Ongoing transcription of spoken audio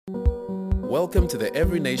Welcome to the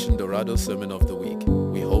Every Nation Dorado Sermon of the Week.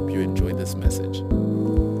 We hope you enjoy this message.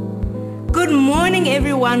 Good morning,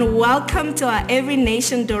 everyone. Welcome to our Every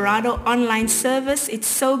Nation Dorado online service. It's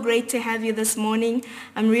so great to have you this morning.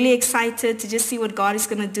 I'm really excited to just see what God is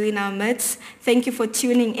going to do in our midst. Thank you for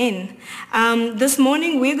tuning in. This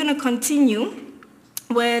morning, we're going to continue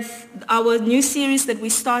with our new series that we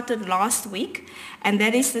started last week, and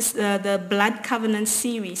that is the Blood Covenant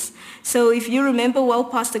series. So if you remember well,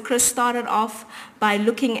 Pastor Chris started off by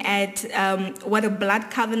looking at what a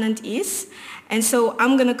blood covenant is. And so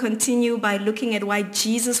I'm going to continue by looking at why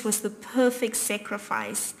Jesus was the perfect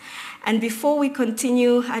sacrifice. And before we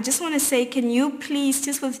continue, I just want to say, can you please,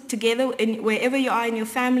 just together, wherever you are in your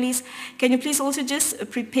families, can you please also just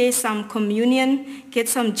prepare some communion, get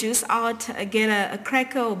some juice out, get a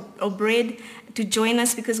cracker or bread to join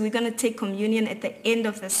us, because we're going to take communion at the end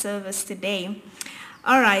of the service today.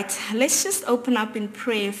 All right, let's just open up in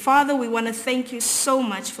prayer. Father, we want to thank you so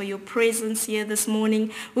much for your presence here this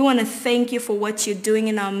morning. We want to thank you for what you're doing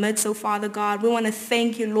in our midst, oh Father God. We want to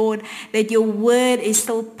thank you, Lord, that your word is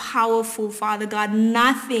so powerful, Father God.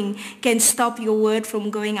 Nothing can stop your word from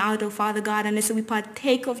going out, oh Father God. And as we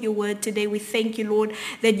partake of your word today, we thank you, Lord,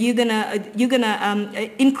 that you're gonna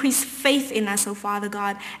increase faith in us, oh Father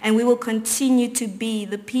God, and we will continue to be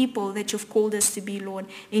the people that you've called us to be, Lord.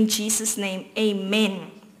 In Jesus' name, amen.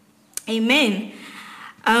 Amen.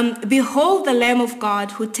 Behold the Lamb of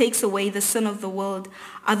God who takes away the sin of the world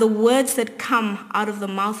are the words that come out of the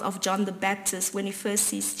mouth of John the Baptist when he first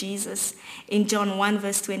sees Jesus in John 1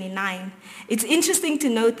 verse 29. It's interesting to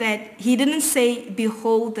note that he didn't say,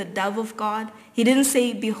 behold the dove of God. He didn't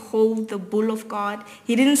say, behold the bull of God.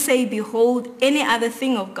 He didn't say, behold any other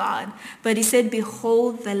thing of God. But he said,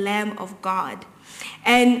 behold the Lamb of God.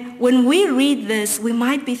 And when we read this, we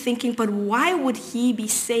might be thinking, but why would he be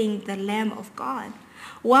saying the Lamb of God?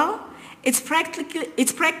 Well, it's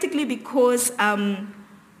practically because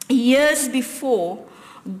years before,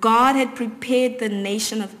 God had prepared the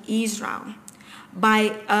nation of Israel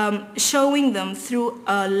by showing them through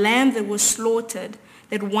a lamb that was slaughtered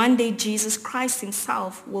that one day Jesus Christ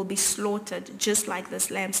himself will be slaughtered just like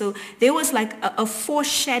this lamb. So there was like a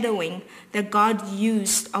foreshadowing that God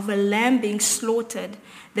used of a lamb being slaughtered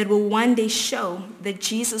that will one day show that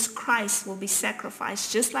Jesus Christ will be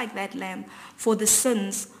sacrificed just like that lamb for the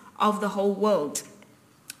sins of the whole world.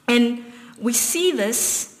 And we see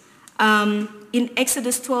this in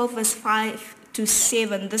Exodus 12 verse 5 to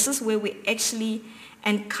 7. This is where we actually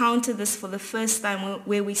encounter this for the first time,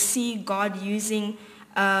 where we see God using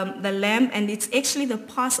the lamb, and it's actually the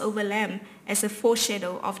Passover lamb as a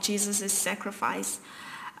foreshadow of Jesus' sacrifice.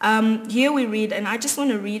 Here we read, and I just want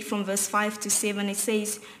to read from verse 5 to 7. It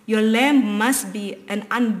says, your lamb must be an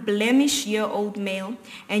unblemished year-old male,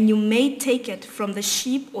 and you may take it from the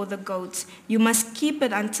sheep or the goats. You must keep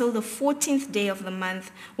it until the 14th day of the month,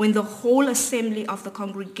 when the whole assembly of the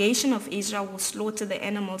congregation of Israel will slaughter the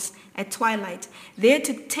animals at twilight. They are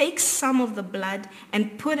to take some of the blood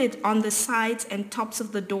and put it on the sides and tops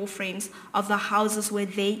of the door frames of the houses where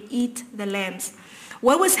they eat the lambs.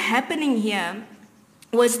 What was happening here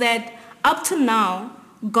was that up to now,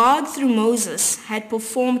 God through Moses had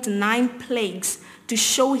performed 9 plagues to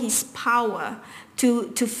show his power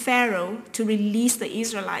to Pharaoh to release the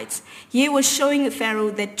Israelites. He was showing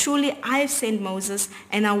Pharaoh that truly I have sent Moses,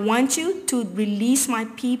 and I want you to release my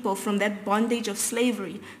people from that bondage of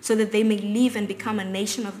slavery so that they may live and become a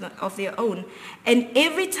nation of their own. And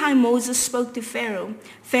every time Moses spoke to Pharaoh,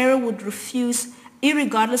 Pharaoh would refuse,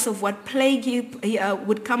 irregardless of what plague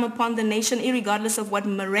would come upon the nation, irregardless of what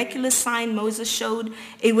miraculous sign Moses showed,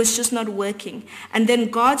 it was just not working. And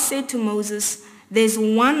then God said to Moses, there's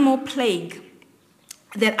one more plague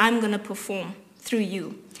that I'm going to perform through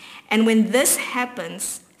you. And when this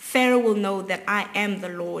happens, Pharaoh will know that I am the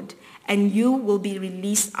Lord, and you will be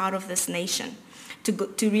released out of this nation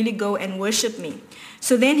to really go and worship me.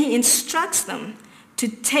 So then he instructs them to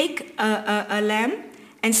take a lamb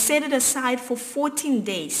and set it aside for 14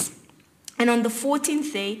 days. And on the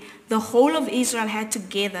 14th day, the whole of Israel had to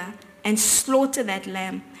gather and slaughter that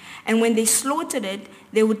lamb. And when they slaughtered it,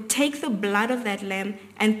 they would take the blood of that lamb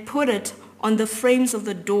and put it on the frames of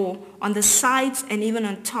the door, on the sides, and even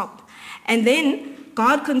on top. And then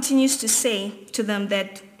God continues to say to them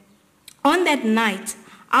that on that night,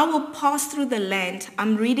 I will pass through the land.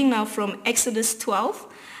 I'm reading now from Exodus 12,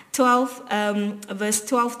 verse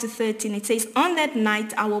 12 to 13. It says, on that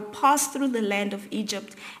night I will pass through the land of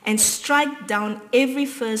Egypt and strike down every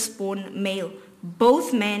firstborn male,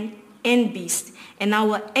 both man and beast, and I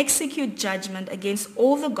will execute judgment against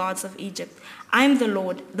all the gods of Egypt. I am the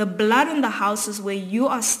Lord. The blood on the houses where you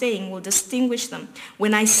are staying will distinguish them.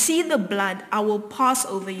 When I see the blood, I will pass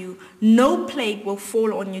over you. No plague will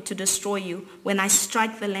fall on you to destroy you when I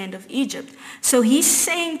strike the land of Egypt. So he's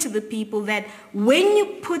saying to the people that when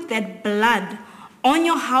you put that blood on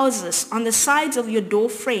your houses, on the sides of your door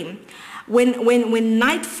frame, when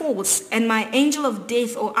night falls and my angel of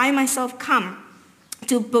death or I myself come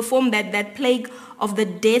to perform that plague of the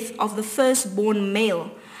death of the firstborn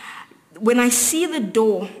male, when I see the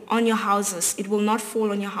door on your houses, it will not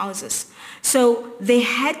fall on your houses. So they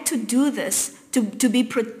had to do this to be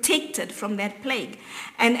protected from that plague.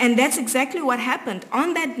 And that's exactly what happened.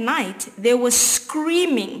 On that night, there was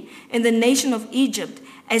screaming in the nation of Egypt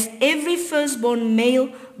as every firstborn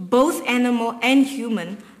male, both animal and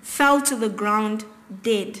human, fell to the ground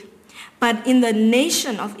dead. But in the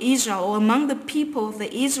nation of Israel, or among the people of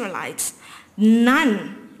the Israelites,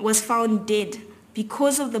 none was found dead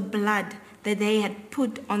because of the blood that they had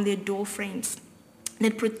put on their door frames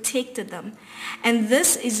that protected them. And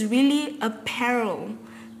this is really a parallel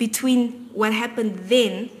between what happened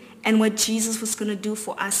then and what Jesus was going to do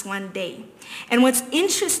for us one day. And what's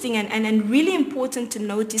interesting and really important to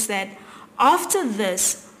note is that after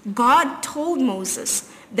this, God told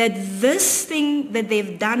Moses that this thing that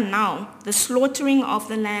they've done now, the slaughtering of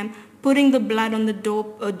the lamb, putting the blood on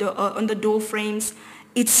the door frames,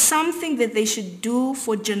 it's something that they should do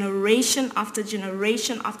for generation after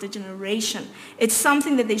generation after generation. It's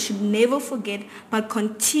something that they should never forget, but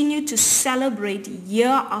continue to celebrate year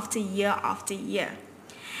after year after year.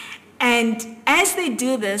 And as they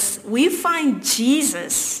do this, we find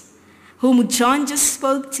Jesus, whom John just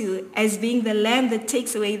spoke to as being the Lamb that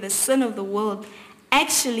takes away the sin of the world,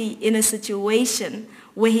 actually in a situation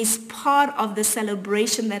where he's part of the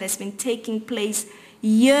celebration that has been taking place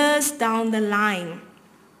years down the line.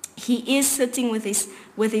 He is sitting with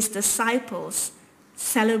his disciples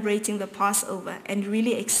celebrating the Passover and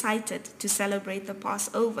really excited to celebrate the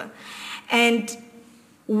Passover. And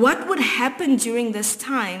what would happen during this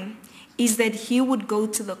time is that he would go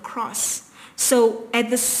to the cross. So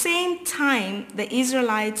at the same time the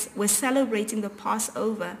Israelites were celebrating the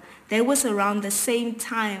Passover, that was around the same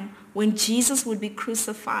time when Jesus would be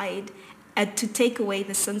crucified to take away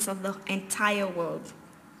the sins of the entire world.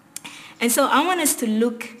 And so I want us to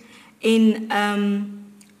look in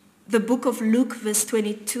the book of Luke, verse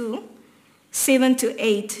 22, 7 to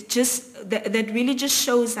 8, that really just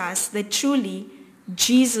shows us that truly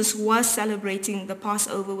Jesus was celebrating the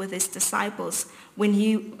Passover with his disciples when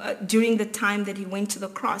during the time that he went to the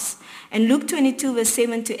cross. And Luke 22, verse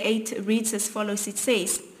 7 to 8 reads as follows. It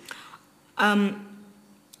says,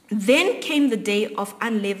 then came the day of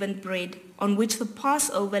unleavened bread on which the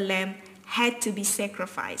Passover lamb had to be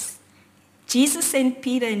sacrificed. Jesus sent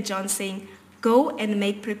Peter and John saying, go and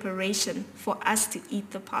make preparation for us to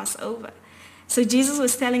eat the Passover. So Jesus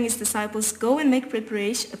was telling his disciples, go and make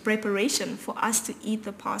preparation for us to eat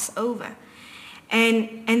the Passover.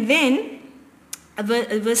 And then,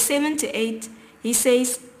 verse 7 to 8, he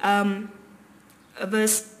says,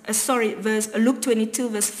 Luke 22,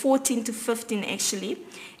 verse 14 to 15 actually,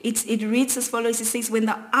 it reads as follows. It says, when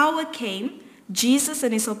the hour came, Jesus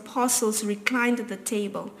and his apostles reclined at the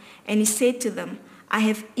table, and he said to them, I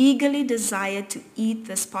have eagerly desired to eat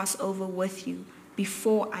this Passover with you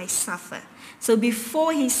before I suffer. So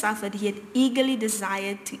before he suffered, he had eagerly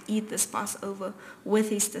desired to eat this Passover with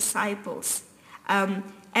his disciples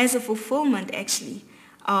as a fulfillment, actually,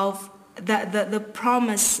 of the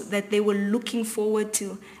promise that they were looking forward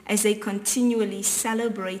to as they continually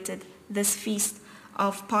celebrated this feast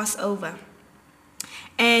of Passover.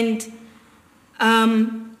 And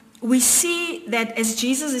we see that as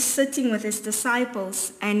Jesus is sitting with his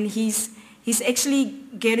disciples and he's actually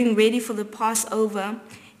getting ready for the Passover,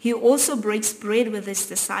 he also breaks bread with his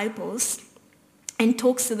disciples and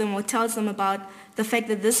talks to them or tells them about the fact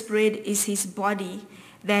that this bread is his body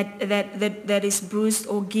that is bruised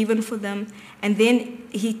or given for them. And then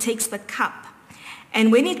he takes the cup.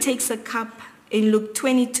 And when he takes the cup in Luke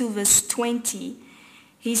 22, verse 20,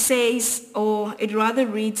 he says, or it rather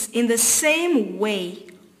reads, in the same way,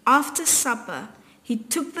 after supper, he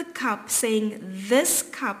took the cup, saying, this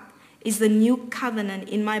cup is the new covenant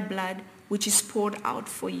in my blood, which is poured out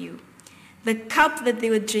for you. The cup that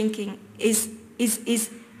they were drinking is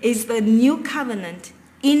the new covenant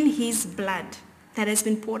in his blood that has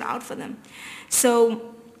been poured out for them.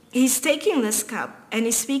 So he's taking this cup and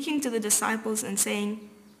he's speaking to the disciples and saying,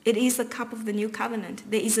 it is the cup of the new covenant.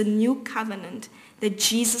 There is a new covenant that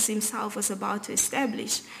Jesus himself was about to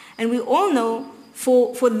establish. And we all know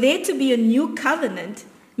for there to be a new covenant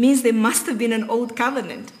means there must have been an old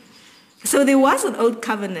covenant. So there was an old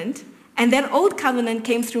covenant, and that old covenant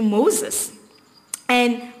came through Moses.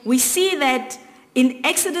 And we see that in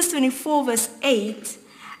Exodus 24 verse 8,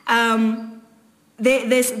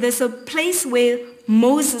 there's a place where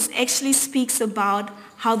Moses actually speaks about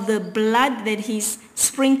how the blood that he's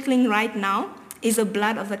sprinkling right now is the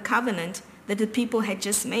blood of the covenant that the people had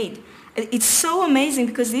just made. It's so amazing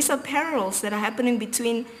because these are parallels that are happening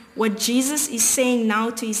between what Jesus is saying now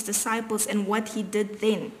to his disciples and what he did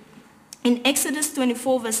then. In Exodus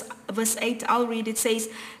 24 verse 8, I'll read, it says,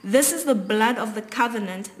 "This is the blood of the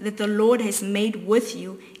covenant that the Lord has made with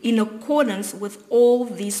you in accordance with all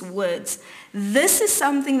these words." This is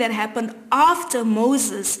something that happened after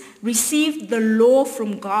Moses received the law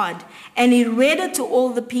from God. And he read it to all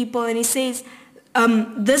the people and he says,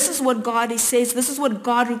 this is what God says. This is what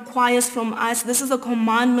God requires from us. This is the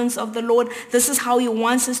commandments of the Lord. This is how he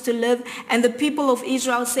wants us to live. And the people of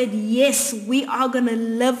Israel said, yes, we are going to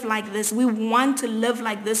live like this. We want to live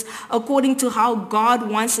like this according to how God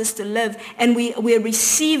wants us to live. And we're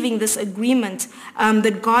receiving this agreement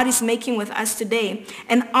that God is making with us today.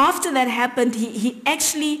 And after that happened, he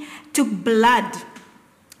actually took blood.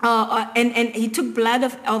 And he took blood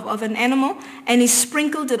of an animal and he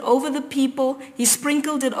sprinkled it over the people. He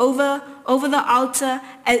sprinkled it over the altar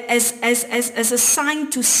as a sign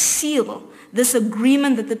to seal this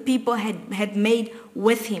agreement that the people had made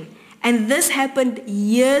with him. And this happened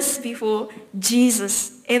years before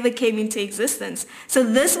Jesus ever came into existence. So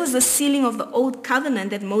this was the sealing of the old covenant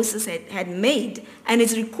that Moses had made, and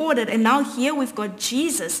it's recorded. And now here we've got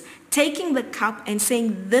Jesus taking the cup and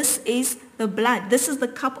saying, this is the blood. This is the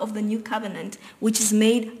cup of the new covenant, which is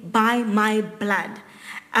made by my blood.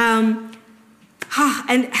 And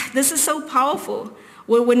this is so powerful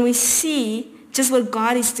when we see just what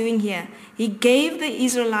God is doing here. He gave the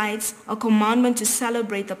Israelites a commandment to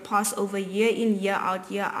celebrate the Passover year in, year out,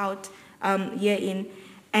 year in.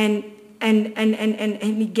 And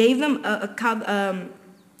he gave them a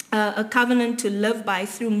covenant to live by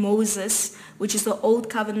through Moses, which is the old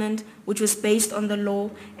covenant, which was based on the law.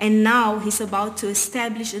 And now he's about to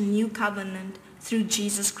establish a new covenant through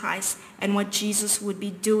Jesus Christ and what Jesus would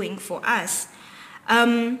be doing for us.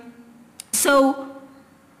 So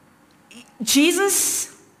Jesus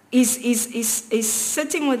is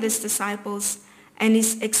sitting with his disciples and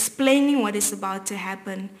he's explaining what is about to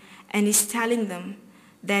happen, and he's telling them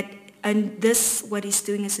that what he's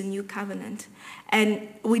doing is a new covenant. And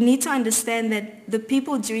we need to understand that the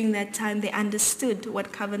people during that time, they understood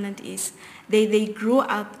what covenant is. They grew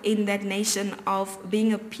up in that nation of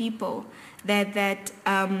being a people that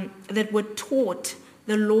were taught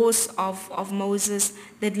the laws of Moses,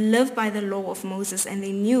 that lived by the law of Moses, and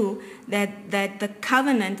they knew that the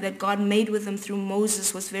covenant that God made with them through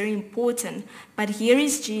Moses was very important. But here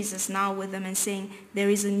is Jesus now with them and saying, there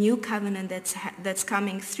is a new covenant that's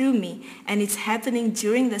coming through me, and it's happening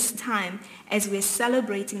during this time as we're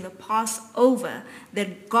celebrating the Passover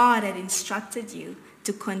that God had instructed you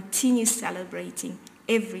to continue celebrating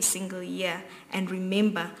every single year and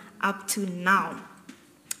remember up to now.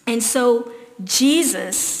 And so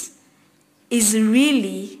Jesus is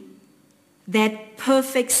really that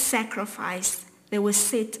perfect sacrifice that was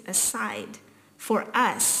set aside for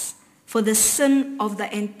us, for the sin of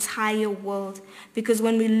the entire world. Because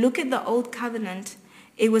when we look at the old covenant,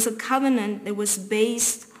 it was a covenant that was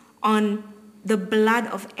based on the blood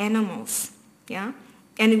of animals, yeah?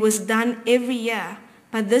 And it was done every year.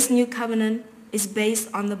 But this new covenant is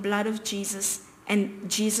based on the blood of Jesus and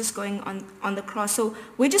Jesus going on the cross. So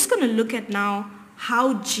we're just going to look at now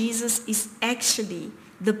how Jesus is actually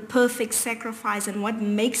the perfect sacrifice and what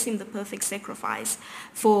makes him the perfect sacrifice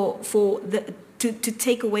to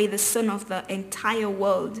take away the sin of the entire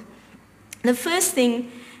world. The first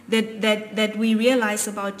thing that we realize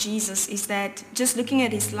about Jesus is that just looking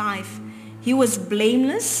at his life, he was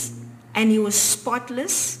blameless and he was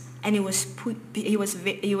spotless and he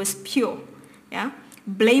was pure. Yeah?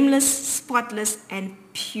 Blameless, spotless, and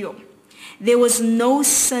pure. There was no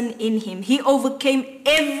sin in him. He overcame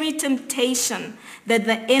every temptation that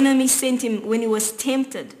the enemy sent him when he was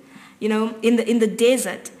tempted, in the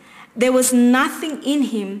desert. There was nothing in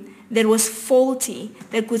him that was faulty,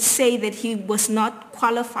 that could say that he was not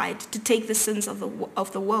qualified to take the sins of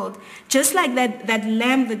the world. Just like that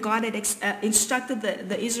lamb that God had instructed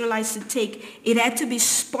the Israelites to take, it had to be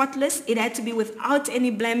spotless, it had to be without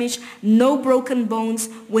any blemish, no broken bones.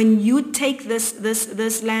 When you take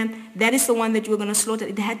this lamb, that is the one that you're going to slaughter.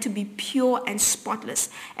 It had to be pure and spotless.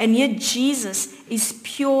 And yet Jesus is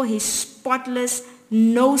pure, he's spotless,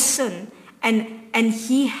 no sin. And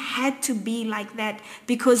he had to be like that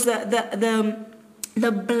because the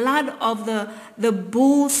the blood of the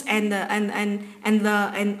bulls and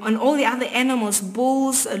all the other animals,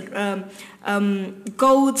 bulls,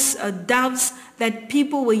 goats, doves that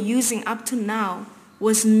people were using up to now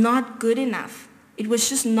was not good enough. It was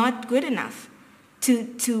just not good enough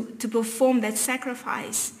to perform that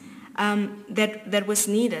sacrifice that was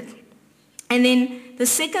needed. And then the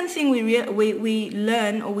second thing we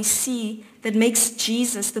learn or we see that makes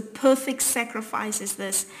Jesus the perfect sacrifice is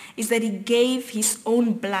that he gave his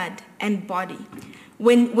own blood and body.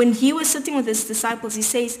 When he was sitting with his disciples, he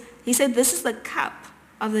said, this is the cup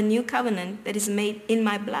of the new covenant that is made in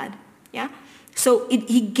my blood. Yeah. So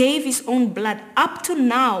he gave his own blood. Up to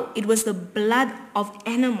now, it was the blood of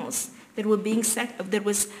animals that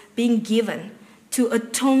was being given to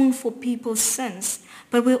atone for people's sins.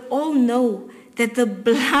 But we all know that the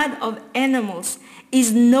blood of animals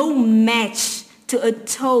is no match to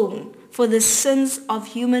atone for the sins of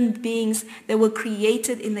human beings that were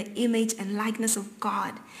created in the image and likeness of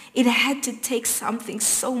God. It had to take something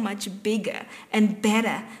so much bigger and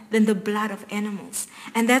better than the blood of animals.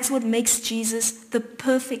 And that's what makes Jesus the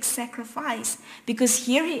perfect sacrifice. Because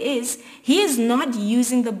here he is not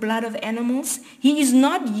using the blood of animals. He is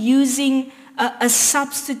not using a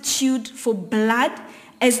substitute for blood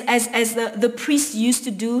as the priests used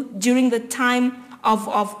to do during the time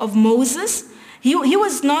of Moses. He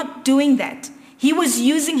was not doing that. He was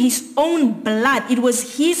using his own blood. It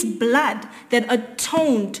was his blood that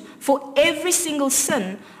atoned for every single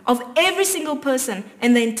sin of every single person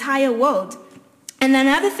in the entire world. And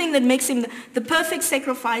another thing that makes him the perfect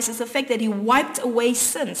sacrifice is the fact that he wiped away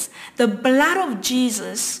sins. The blood of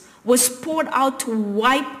Jesus was poured out to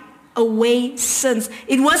wipe away sins.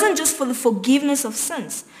 It wasn't just for the forgiveness of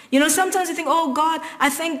sins. You know, sometimes you think, oh God, I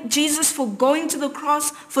thank Jesus for going to the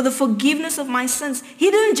cross for the forgiveness of my sins.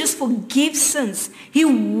 He didn't just forgive sins. He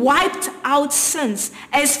wiped out sins.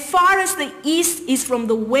 As far as the east is from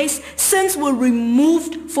the west, sins were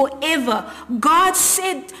removed forever. God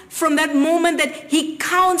said from that moment that he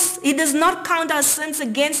does not count our sins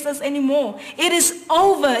against us anymore. It is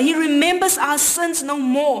over. He remembers our sins no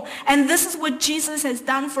more. And this is what Jesus has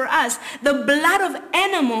done for us. The blood of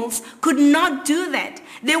animals could not do that.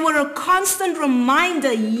 They were a constant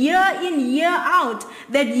reminder year in, year out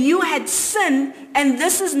that you had sinned, and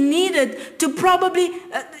this is needed to probably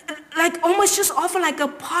like almost just offer like a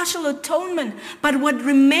partial atonement. But what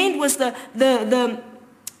remained was the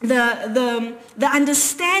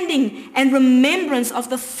understanding and remembrance of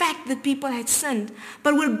the fact that people had sinned.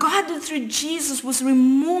 But what God did through Jesus was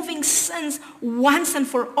removing sins once and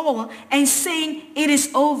for all and saying, it is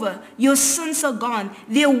over. Your sins are gone.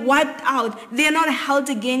 They're wiped out. They're not held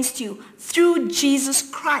against you through Jesus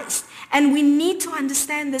Christ. And we need to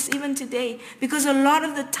understand this even today, because a lot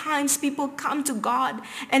of the times people come to God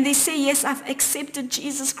and they say, yes, I've accepted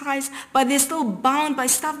Jesus Christ, but they're still bound by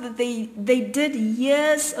stuff that they did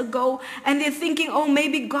years ago. And they're thinking, oh,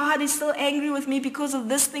 maybe God is still angry with me because of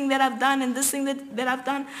this thing that I've done and this thing that I've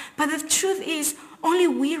done. But the truth is, only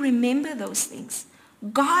we remember those things.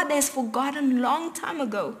 God has forgotten long time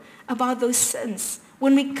ago about those sins.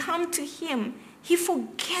 When we come to him, he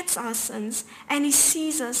forgets our sins and he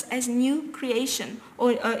sees us as new creation,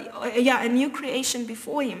 a new creation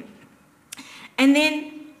before him. And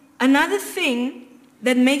then another thing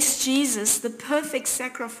that makes Jesus the perfect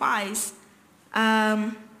sacrifice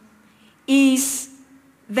is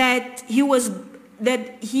that he was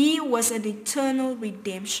an eternal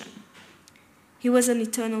redemption. He was an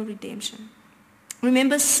eternal redemption.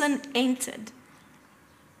 Remember, sin entered.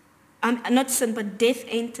 Not sin, but death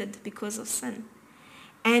entered because of sin.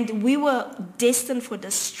 And we were destined for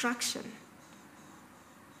destruction.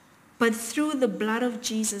 But through the blood of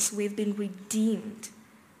Jesus, we've been redeemed.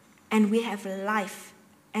 And we have life.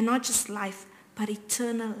 And not just life, but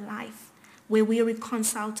eternal life, where we are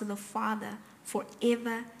reconciled to the Father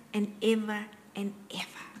forever and ever and ever.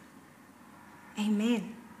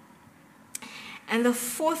 Amen. And the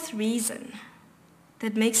fourth reason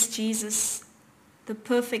that makes Jesus the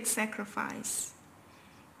perfect sacrifice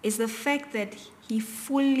is the fact that he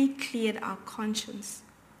fully cleared our conscience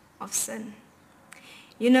of sin.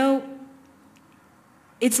 You know,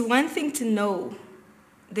 it's one thing to know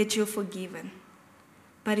that you're forgiven,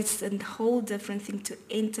 but it's a whole different thing to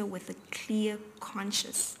enter with a clear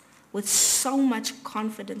conscience, with so much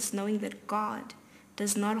confidence, knowing that God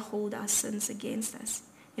does not hold our sins against us.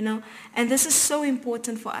 You know, and this is so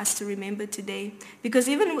important for us to remember today, because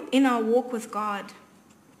even in our walk with God,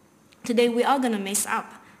 today we are going to mess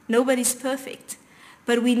up. Nobody's perfect.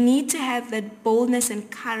 But we need to have that boldness and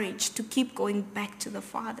courage to keep going back to the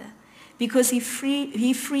Father, because he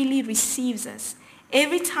freely receives us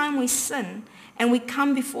Every time we sin and we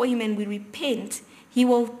come before him and we repent, he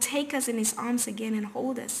will take us in his arms again and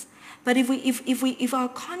hold us. But if our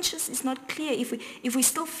conscience is not clear, if we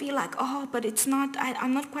still feel like, oh, but it's not,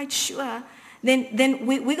 I'm not quite sure, then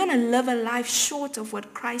we're going to live a life short of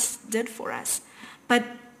what Christ did for us. But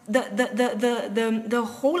the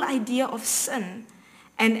whole idea of sin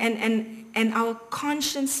and our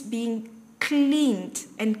conscience being cleaned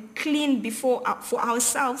and cleaned for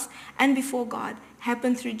ourselves and before God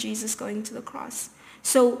happened through Jesus going to the cross.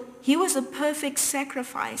 So he was a perfect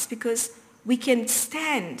sacrifice because we can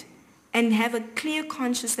stand and have a clear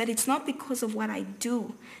conscience that it's not because of what I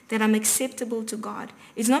do that I'm acceptable to God.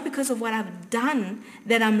 It's not because of what I've done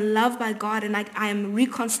that I'm loved by God and I am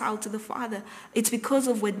reconciled to the Father. It's because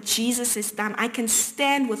of what Jesus has done. I can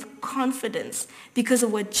stand with confidence because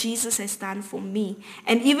of what Jesus has done for me.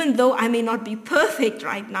 And even though I may not be perfect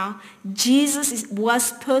right now, Jesus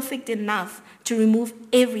was perfect enough to remove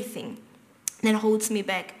everything that holds me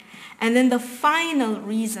back. And then the final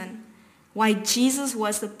reason why Jesus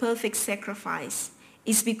was the perfect sacrifice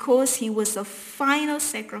is because he was the final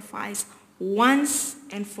sacrifice once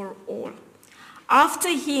and for all. After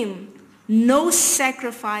him, no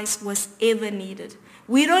sacrifice was ever needed.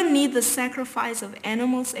 We don't need the sacrifice of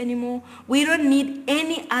animals anymore. We don't need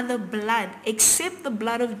any other blood except the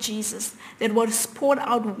blood of Jesus that was poured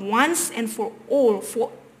out once and for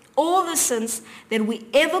all the sins that we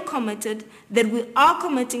ever committed, that we are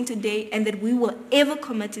committing today, and that we will ever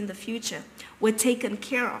commit in the future, were taken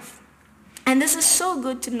care of. And this is so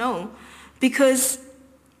good to know because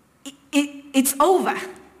it's over.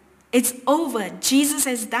 It's over. Jesus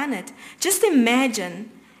has done it. Just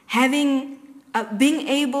imagine being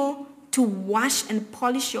able to wash and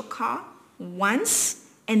polish your car once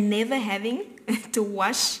and never having to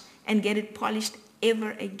wash and get it polished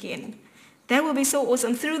ever again. That will be so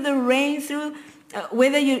awesome. Through the rain,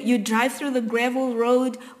 whether you drive through the gravel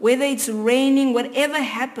road, whether it's raining, whatever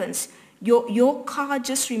happens, your car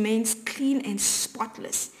just remains clean and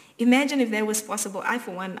spotless. Imagine if that was possible.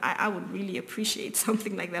 For one, I would really appreciate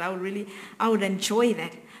something like that. I would enjoy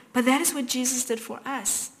that. But that is what Jesus did for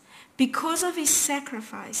us. Because of his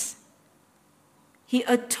sacrifice, he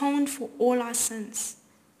atoned for all our sins.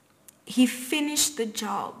 He finished the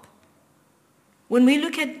job. When we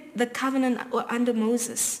look at the covenant under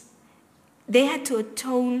Moses, they had to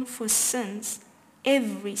atone for sins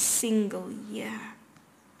every single year.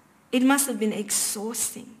 It must have been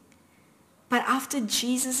exhausting. But after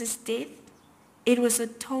Jesus' death, it was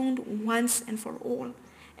atoned once and for all.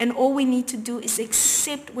 And all we need to do is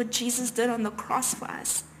accept what Jesus did on the cross for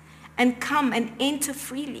us and come and enter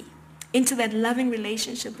freely into that loving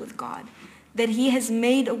relationship with God that he has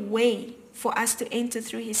made a way for us to enter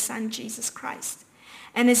through his son, Jesus Christ.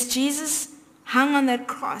 And as Jesus hung on that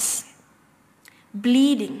cross,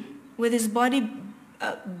 bleeding, with his body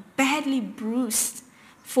badly bruised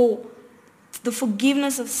for the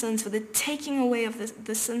forgiveness of sins, for the taking away of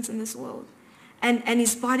the sins in this world, and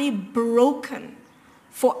his body broken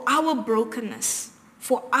for our brokenness,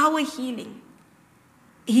 for our healing,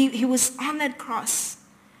 he was on that cross,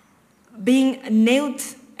 being nailed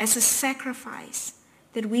as a sacrifice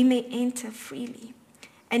that we may enter freely.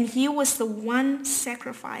 And he was the one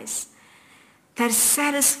sacrifice that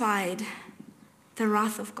satisfied the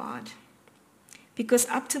wrath of God. Because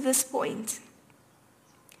up to this point,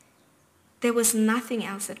 there was nothing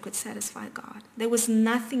else that could satisfy God. There was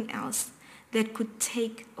nothing else that could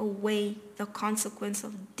take away the consequence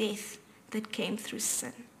of death that came through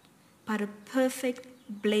sin, but a perfect,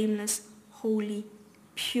 blameless, holy,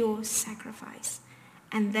 pure sacrifice.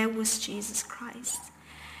 And that was Jesus Christ.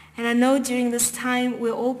 And I know during this time,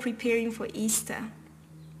 we're all preparing for Easter.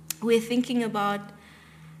 We're thinking about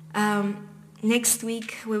next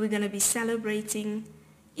week where we're going to be celebrating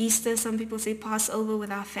Easter. Some people say Passover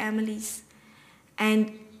with our families.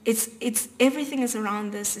 And it's everything is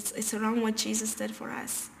around this. It's around what Jesus did for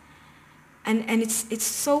us. And it's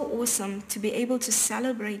so awesome to be able to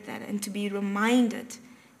celebrate that and to be reminded,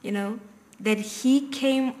 that he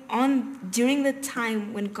came on during the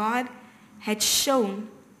time when God had shown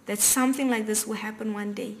that something like this will happen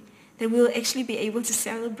one day, that we will actually be able to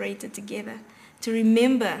celebrate it together, to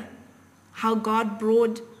remember how God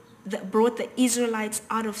brought the Israelites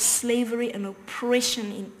out of slavery and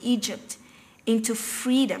oppression in Egypt into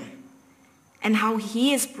freedom, and how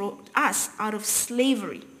he has brought us out of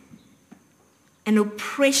slavery and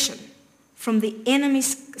oppression from the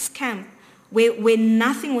enemy's camp, where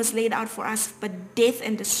nothing was laid out for us but death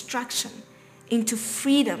and destruction, into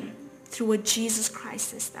freedom through what Jesus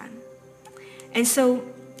Christ has done. And so,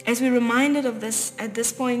 as we're reminded of this at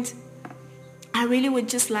this point, I really would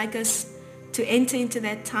just like us to enter into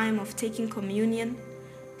that time of taking communion.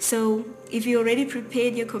 So if you already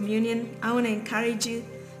prepared your communion, I want to encourage you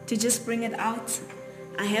to just bring it out.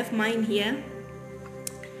 I have mine here.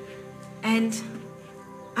 And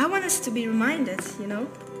I want us to be reminded,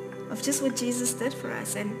 of just what Jesus did for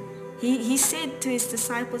us. And he said to his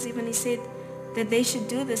disciples, even he said that they should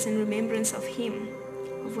do this in remembrance of him,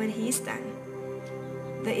 of what he's done.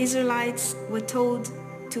 The Israelites were told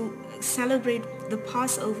to celebrate the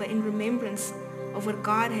Passover in remembrance of what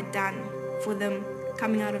God had done for them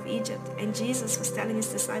coming out of Egypt. And Jesus was telling his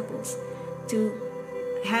disciples to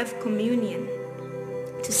have communion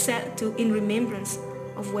in remembrance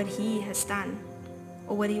of what he has done,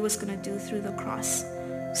 or what he was going to do through the cross.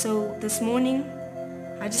 So this morning,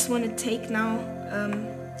 I just want to take now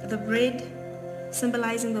the bread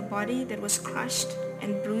symbolizing the body that was crushed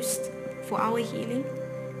and bruised for our healing,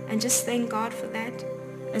 and just thank God for that,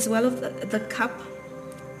 as well as the cup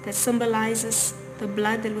that symbolizes the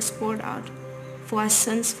blood that was poured out for our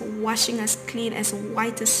sins, for washing us clean as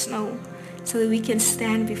white as snow, so that we can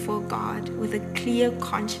stand before God with a clear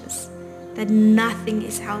conscience that nothing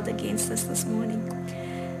is held against us this morning.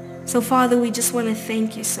 So Father, we just want to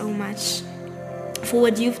thank you so much for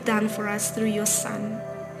what you've done for us through your Son.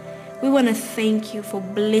 We want to thank you for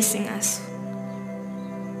blessing us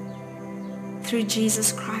through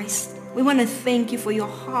Jesus Christ. We want to thank you for your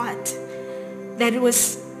heart that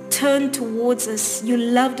was turned towards us. You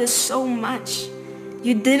loved us so much.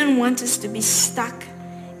 You didn't want us to be stuck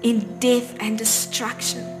in death and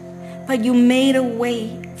destruction, but you made a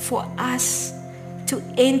way for us to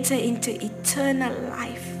enter into eternal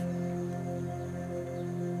life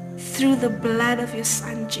through the blood of your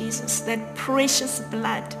Son Jesus, that precious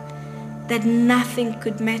blood that nothing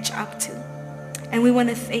could match up to. And we want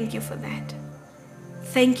to thank you for that.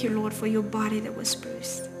 Thank you, Lord, for your body that was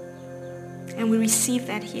bruised. And we receive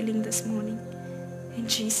that healing this morning in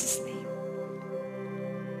Jesus' name.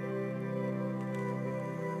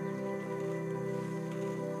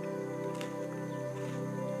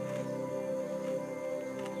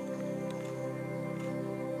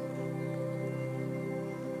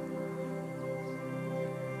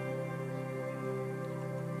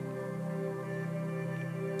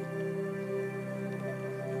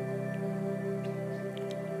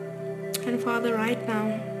 And Father, right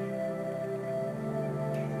now,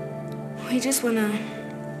 we just want to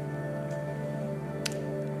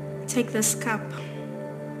take this cup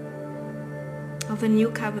of the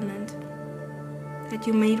new covenant that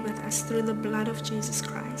you made with us through the blood of Jesus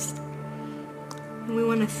Christ. And we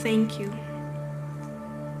want to thank you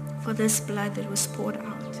for this blood that was poured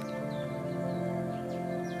out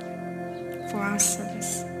for our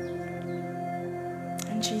sins.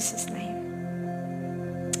 In Jesus' name.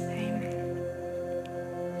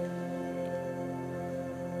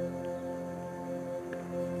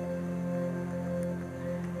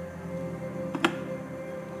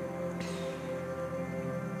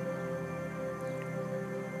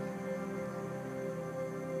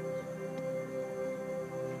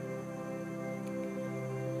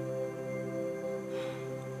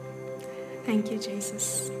 Thank you,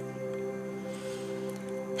 Jesus.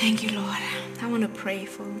 Thank you, Lord. I want to pray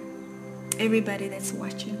for everybody that's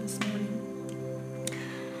watching this morning.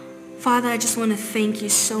 Father, I just want to thank you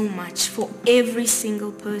so much for every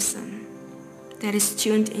single person that is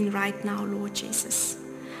tuned in right now, Lord Jesus.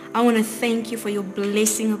 I want to thank you for your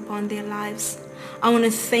blessing upon their lives. I want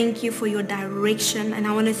to thank you for your direction, and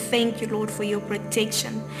I want to thank you, Lord, for your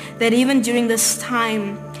protection, that even during this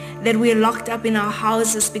time that we're locked up in our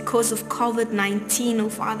houses because of COVID-19, oh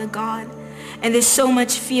Father God, and there's so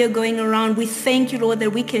much fear going around, we thank you, Lord,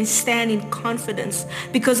 that we can stand in confidence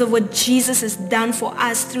because of what Jesus has done for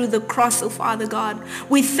us through the cross, oh Father God.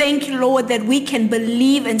 We thank you, Lord, that we can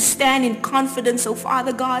believe and stand in confidence, oh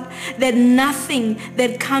Father God, that nothing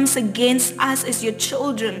that comes against us as your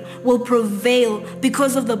children will prevail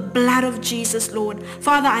because of the blood of Jesus, Lord.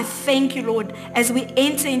 Father, I thank you, Lord, as we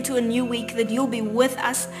enter into a new week, that you'll be with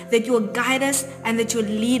us, that you'll guide us, and that you'll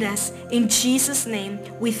lead us. In Jesus' name,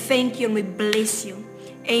 we thank you and we bless you.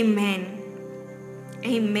 Amen.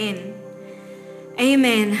 Amen.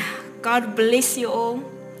 Amen. God bless you all.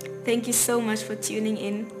 Thank you so much for tuning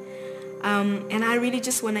in. And I really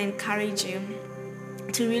just want to encourage you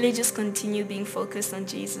to really just continue being focused on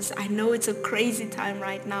Jesus. I know it's a crazy time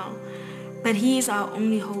right now, but he is our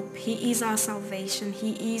only hope. He is our salvation.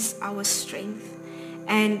 He is our strength.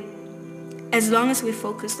 And as long as we're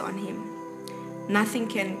focused on him, nothing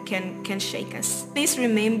can shake us. Please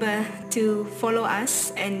remember to follow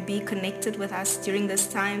us and be connected with us during this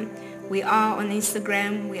time. We are on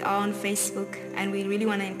Instagram, we are on Facebook, and we really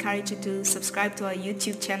want to encourage you to subscribe to our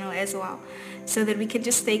YouTube channel as well, so that we can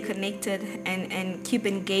just stay connected and keep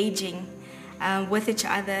engaging with each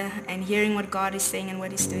other and hearing what God is saying and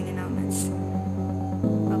what he's doing in our midst.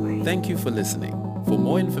 Bye-bye. Thank you for listening. For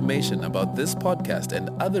more information about this podcast and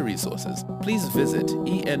other resources, please visit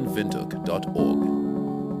enwindhoek.org.